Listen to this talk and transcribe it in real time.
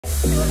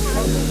So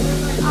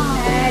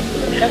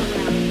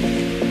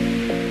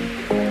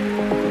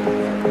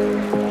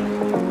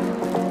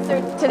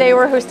today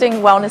we're hosting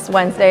Wellness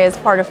Wednesday as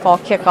part of Fall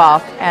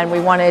Kick-Off, and we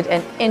wanted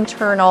an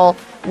internal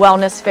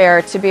wellness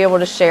fair to be able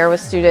to share with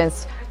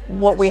students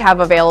what we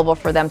have available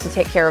for them to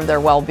take care of their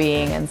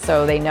well-being, and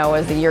so they know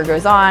as the year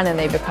goes on and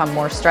they become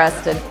more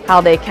stressed and how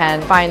they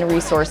can find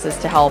resources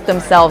to help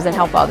themselves and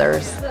help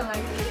others.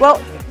 Well,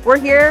 we're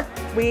here.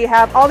 We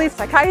have all these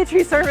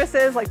psychiatry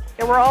services,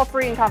 and we're all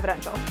free and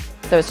confidential.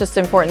 So it's just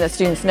important that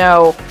students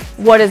know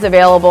what is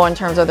available in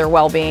terms of their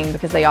well-being,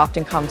 because they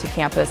often come to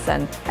campus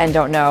and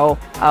don't know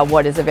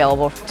what is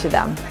available to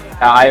them.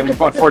 I am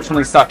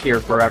unfortunately stuck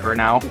here forever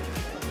now.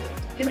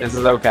 This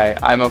is okay.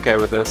 I'm okay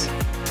with this.